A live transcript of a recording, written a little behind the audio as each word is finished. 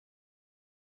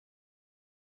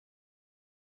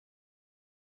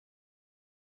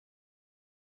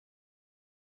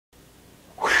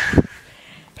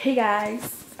Hey guys,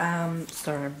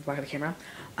 sorry I'm blocking the camera.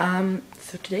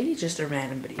 So today is just a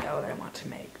random video that I want to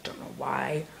make. Don't know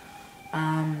why.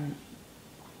 I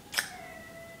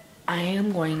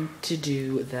am going to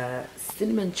do the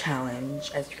cinnamon challenge,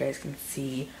 as you guys can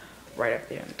see right up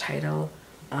there in the title.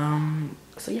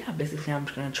 So yeah, basically I'm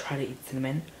just gonna try to eat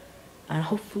cinnamon, and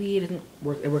hopefully it doesn't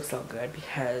work. It works out good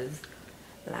because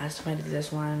the last time I did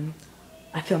this one,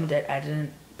 I filmed it. I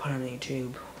didn't put it on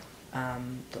YouTube.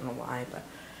 Don't know why, but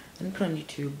I didn't put it on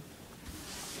YouTube.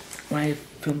 When I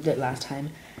filmed it last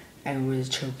time, I was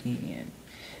choking and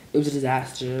it was a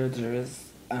disaster. There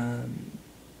was,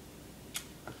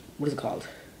 what is it called?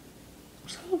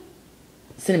 What's it called?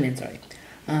 Cinnamon, sorry.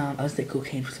 I was like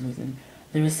cocaine for some reason.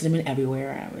 There was cinnamon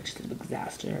everywhere, which is a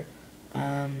disaster.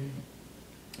 So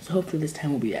hopefully this time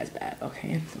won't be as bad,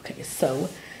 okay? Okay, so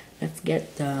let's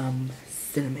get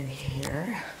cinnamon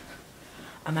here.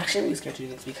 I'm actually really scared to do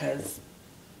this because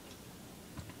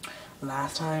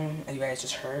last time, as you guys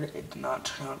just heard, it did not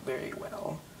turn out very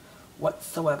well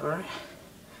whatsoever.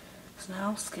 So now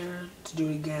I'm scared to do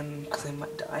it again because I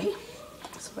might die.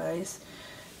 So guys,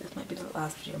 this might be the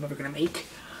last video I'm ever gonna make.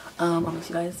 I miss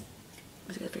you guys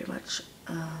very much.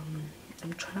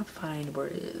 I'm trying to find where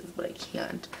it is, but I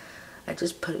can't. I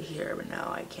just put it here, but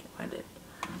now I can't find it.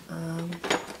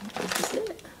 Is this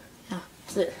it? Yeah,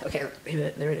 that's it. Okay,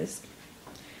 there it is.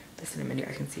 The cinnamon here,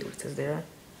 I can see what it says there.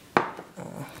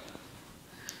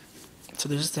 So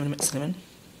there's cinnamon.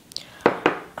 And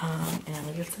I'm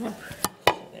gonna get some up.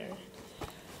 So there.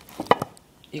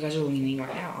 You guys are leaning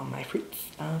right now on my fruits.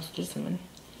 So there's cinnamon.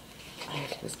 I have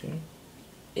to take a spoon.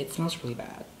 It smells really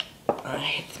bad. I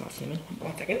hate the smell of cinnamon.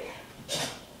 1 second.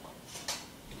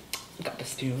 Got the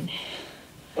spoon.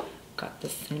 Got the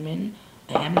cinnamon.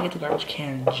 I am gonna get the garbage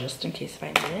can just in case if I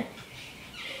need it.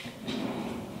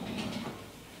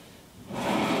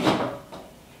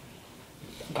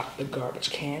 Got the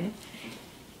garbage can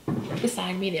right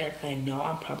beside me there because I know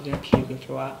I'm probably gonna puke and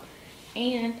throw up.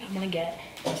 And I'm gonna get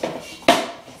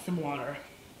some water.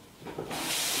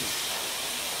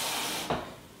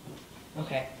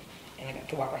 Okay, and I got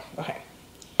the water. Okay.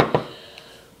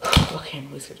 Okay, I'm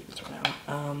really scared to do this right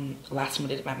now. Last time I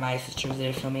did it, my sister was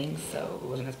there filming, so it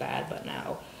wasn't as bad, but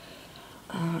now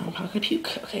I'm probably gonna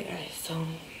puke. Okay, guys, so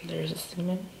there's a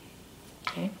cinnamon.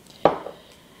 Okay.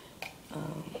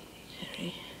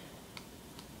 Okay.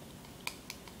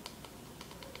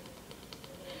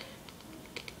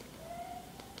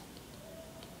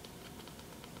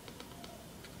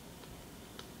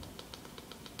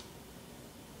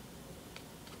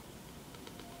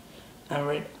 I'm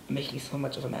already making so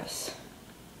much of a mess.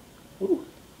 Ooh.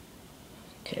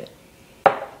 Okay.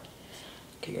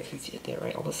 Okay, you guys can see it there,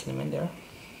 right? All the cinnamon there.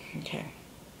 Okay.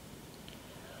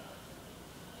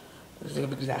 This is a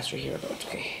big disaster here, but it's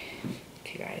okay.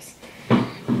 Okay, guys.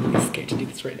 I'm scared to do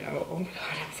this right now. Oh my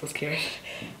god, I'm so scared.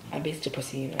 I'm basically a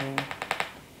pussy,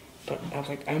 but I was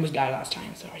like, I almost died last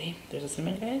time, so already. There's a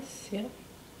cinnamon, guys. Yep.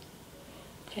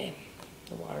 Okay.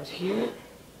 The water's here.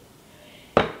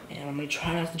 And I'm gonna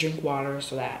try not to drink water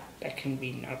so that I can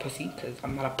be not a pussy, because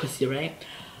I'm not a pussy, right?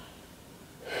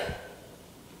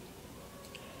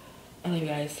 I love you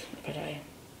guys. If I die,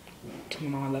 tell my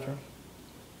mom I love her.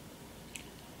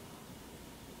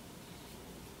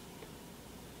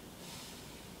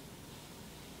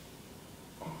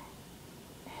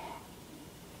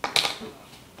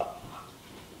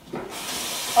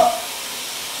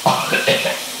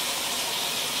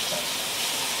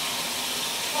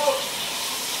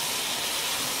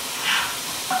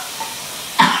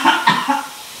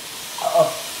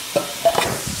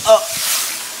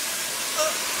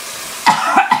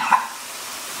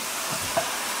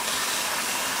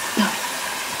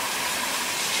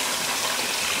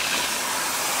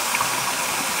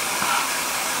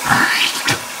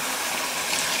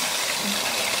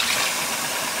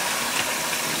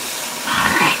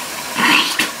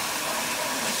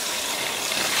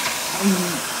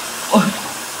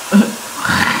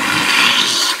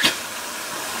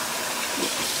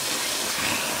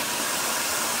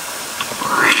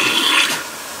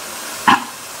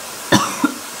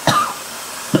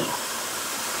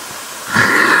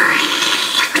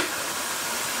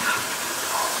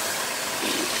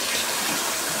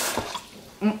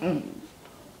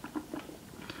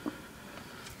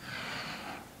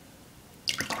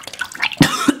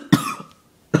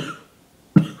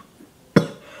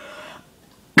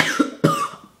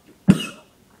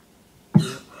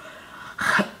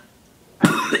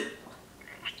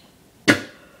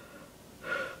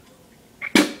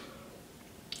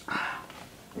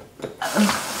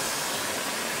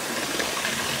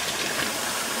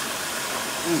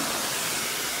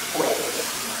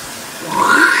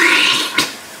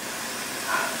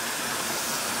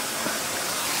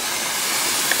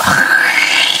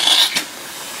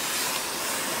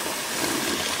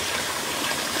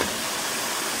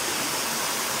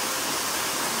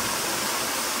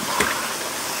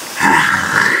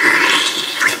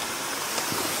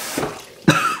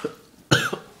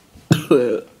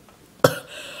 Oh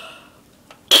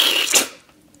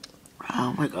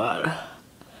my god.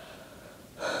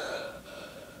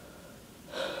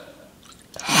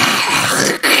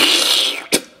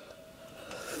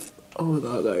 Oh my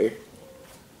god, guys.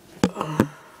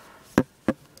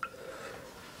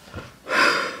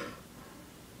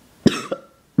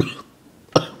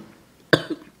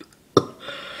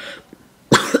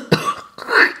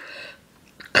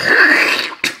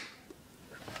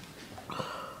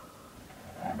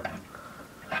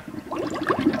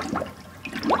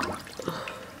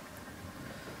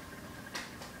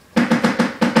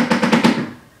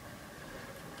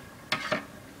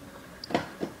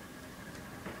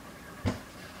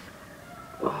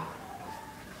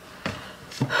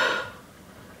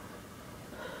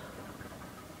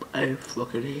 I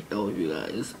fucking hate all of you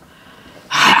guys.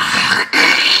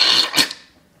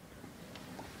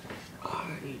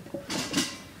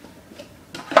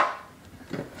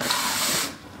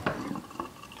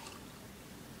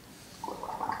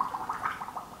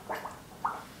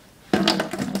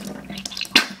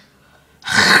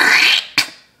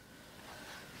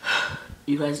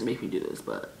 You guys make me do this,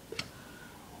 but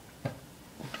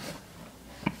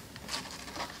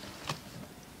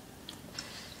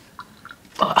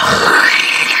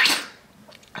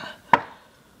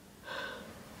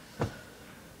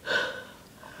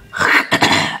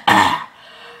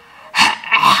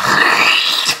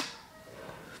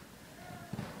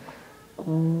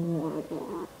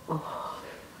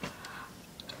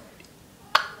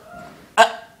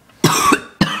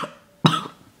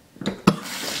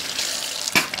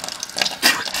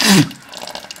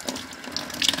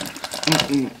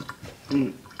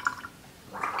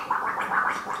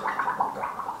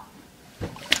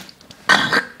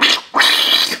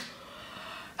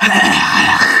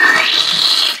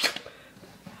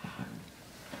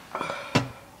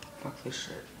fuck this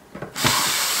shit.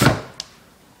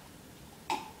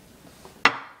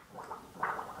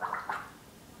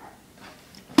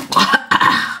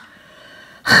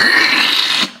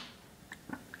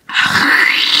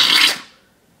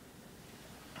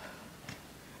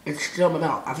 It's still in my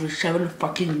mouth after 7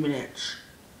 fucking minutes.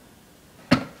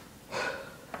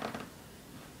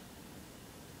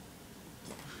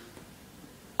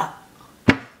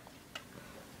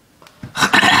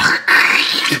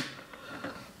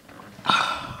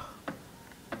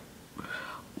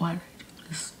 Why did I do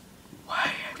this? Why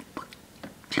did I fucking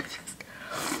do this?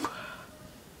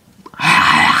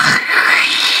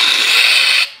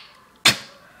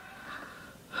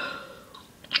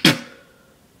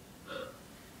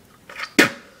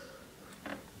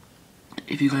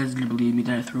 If you guys didn't believe me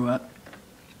that I threw up,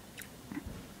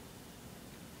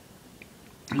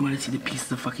 you want to see the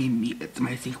piece of fucking meat that's in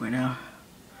my sink right now?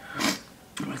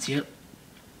 You want to see it?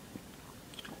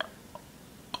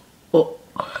 Oh,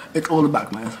 it's all the back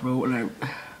of my throat and I'm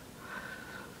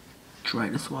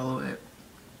trying to swallow it.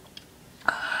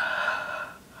 I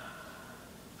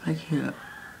can't.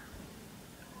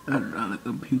 I don't know, like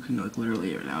I'm puking like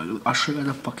literally right now. I'll show you guys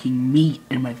the fucking meat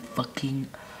in my fucking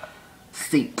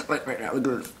sink, like right now. Look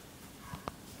at this.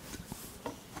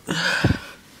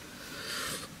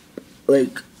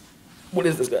 Like, what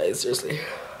is this, guys? Seriously.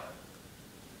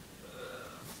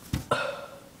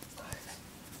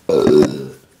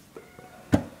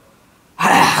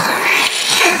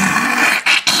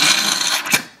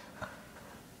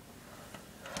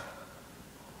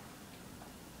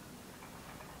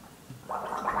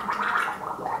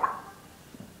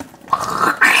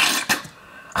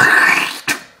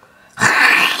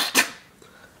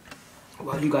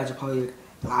 Well, you guys are probably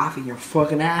laughing your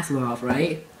fucking asses off,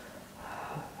 right?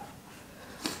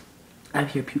 I'm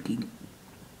here puking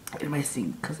in my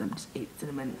sink because I'm just ate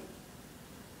cinnamon.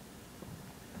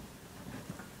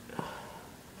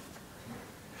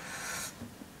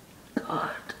 God.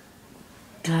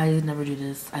 Guys, never do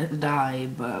this. I didn't die,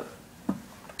 but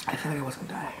I felt like I was gonna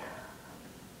die.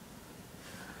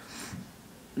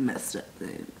 Messed up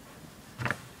thing.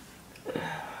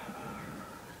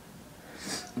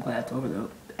 I'm glad it's over though.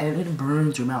 And it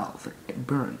burns your mouth. It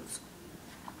burns.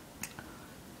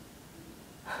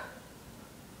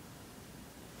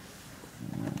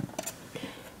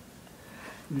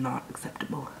 Not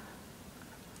acceptable.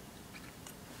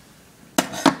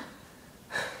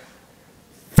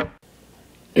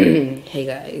 Hey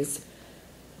guys.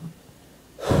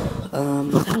 That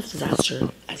was a disaster,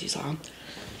 as you saw.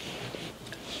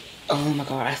 Oh my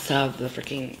god, I still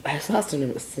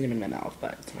have cinnamon in my mouth,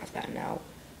 but it's not as bad now.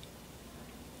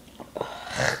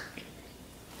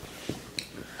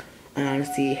 I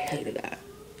honestly hated that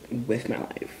with my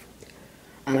life.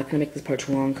 I'm not gonna make this part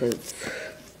too long because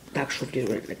the actual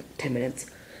video is like 10 minutes.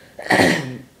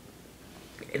 And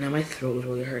now my throat is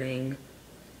really hurting.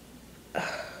 I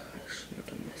shouldn't have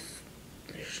done this.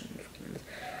 I shouldn't have done this.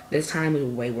 This time was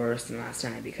way worse than last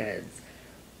time because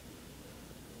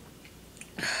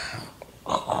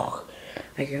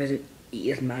I didn't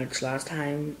eat as much last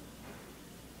time.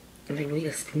 And like really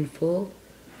a spoonful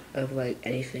of like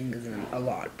anything isn't a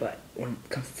lot, but when it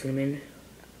comes to cinnamon,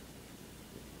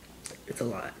 it's a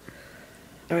lot.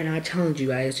 Alright, now I challenge you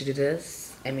guys to do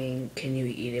this. I mean, can you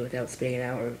eat it without spitting it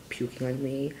out or puking like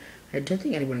me? I don't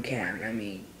think anyone can. I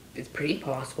mean, it's pretty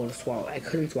possible to swallow. I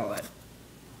couldn't swallow it.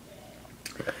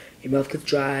 Your mouth gets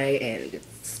dry and it gets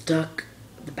stuck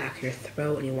at the back of your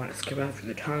throat and you want to scrape it out through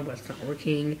your tongue, but it's not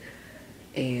working.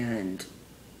 And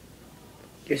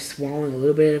you're swallowing a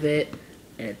little bit of it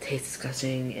and it tastes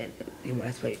disgusting and you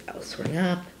want to spit it out, throwing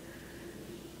up.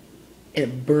 And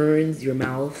it burns your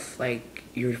mouth like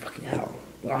you're fucking hell.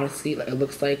 Honestly, like it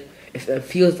looks like, it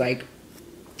feels like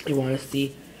you want to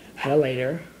see had a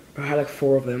lighter or had like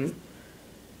 4 of them,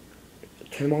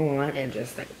 turn them all on and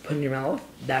just like put in your mouth.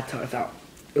 That's how it felt.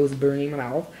 It was burning my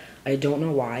mouth. I don't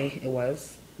know why it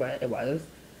was, but it was.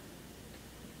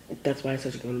 That's why I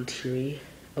started to get a little teary.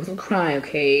 I wasn't crying,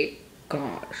 okay?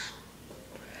 Gosh.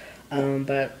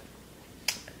 But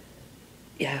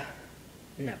yeah,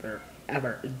 never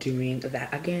ever doing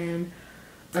that again.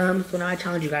 So now I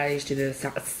challenge you guys to the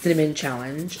cinnamon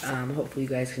challenge. Hopefully you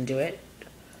guys can do it.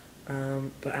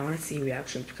 But I want to see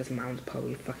reactions because mine's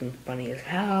probably fucking funny as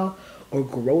hell or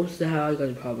gross as hell. You guys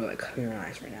are probably like covering your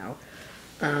eyes right now.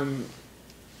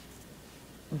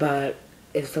 But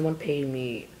if someone paid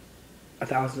me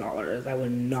 $1,000, I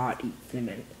would not eat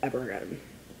cinnamon ever again.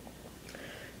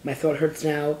 My throat hurts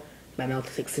now. My mouth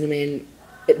tastes like cinnamon.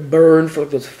 It burned for like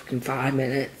those fucking 5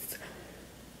 minutes.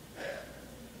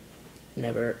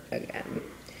 Never again.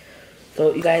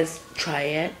 So you guys try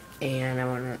it, and I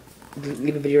want to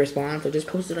leave a video response. So just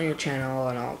post it on your channel,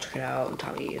 and I'll check it out. And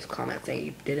tell me, just comment saying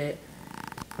you did it.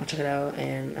 I'll check it out,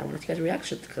 and I want to see guys'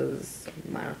 reactions because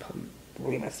mine are probably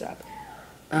really messed up.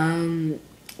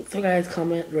 So guys,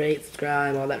 comment, rate,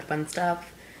 subscribe, all that fun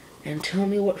stuff, and tell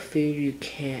me what food you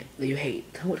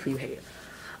hate. Tell me what food you hate.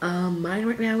 Mine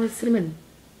right now is cinnamon.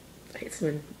 I hate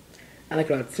cinnamon. I like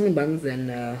cinnamon buns and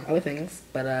other things,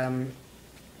 but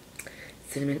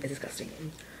cinnamon is disgusting.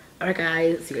 Alright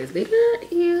guys, see you guys later,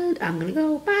 and I'm gonna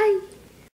go. Bye!